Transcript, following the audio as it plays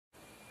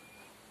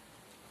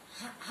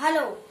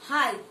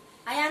Hi,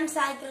 I am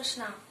Sai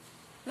Krishna.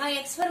 My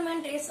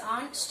experiment is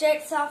on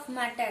states of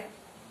matter.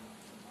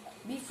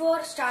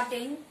 Before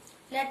starting,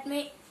 let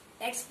me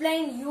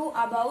explain you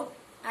about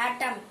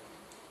atom,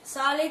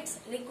 solids,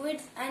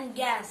 liquids and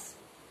gas.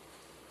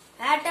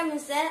 Atom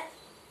is the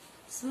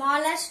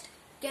smallest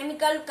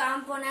chemical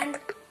component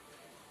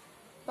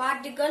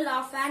particle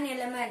of an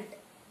element.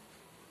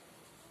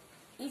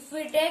 If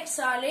we take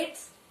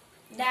solids,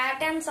 the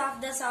atoms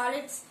of the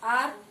solids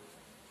are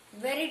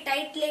very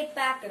tightly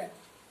packed.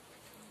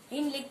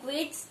 In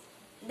liquids,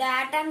 the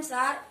atoms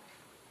are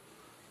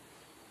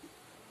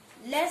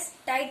less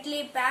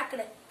tightly packed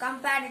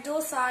compared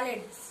to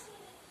solids.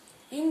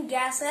 In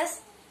gases,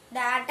 the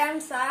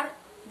atoms are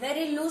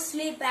very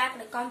loosely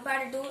packed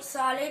compared to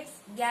solids,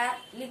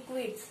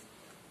 liquids.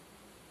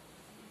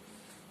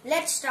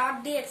 Let's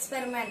start the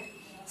experiment.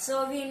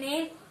 So we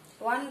need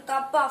 1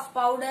 cup of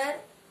powder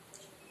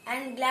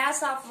and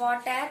glass of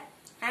water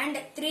and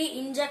 3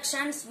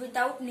 injections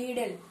without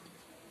needle.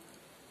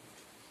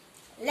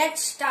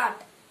 Let's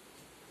start.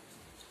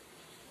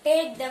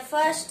 Take the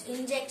first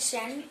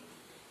injection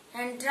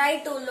and try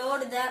to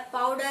load the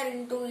powder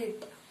into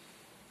it.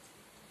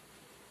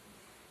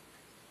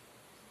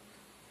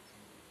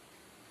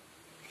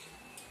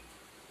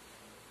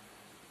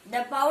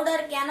 The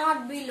powder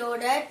cannot be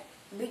loaded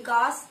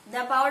because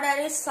the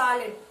powder is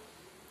solid.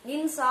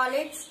 In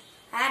solids,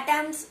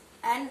 atoms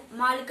and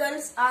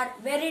molecules are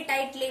very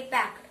tightly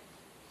packed.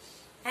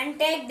 And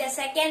take the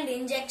second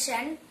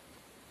injection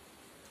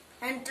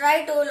and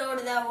try to load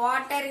the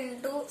water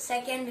into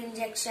second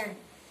injection.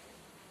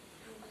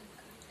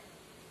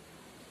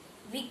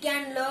 We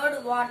can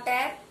load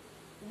water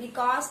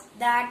because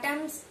the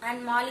atoms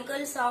and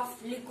molecules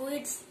of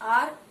liquids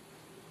are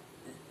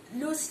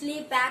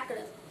loosely packed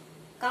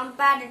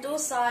compared to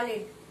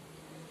solid.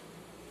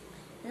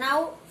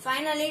 Now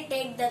finally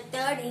take the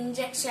third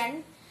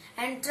injection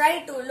and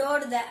try to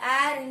load the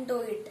air into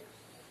it.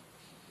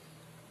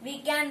 We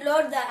can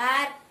load the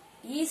air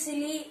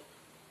easily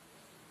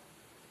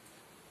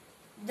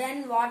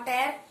than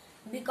water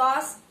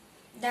because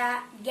the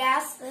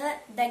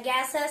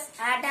gases,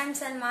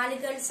 atoms and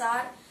molecules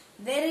are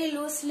very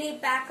loosely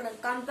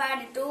packed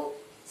compared to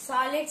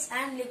solids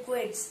and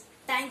liquids.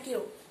 Thank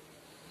you.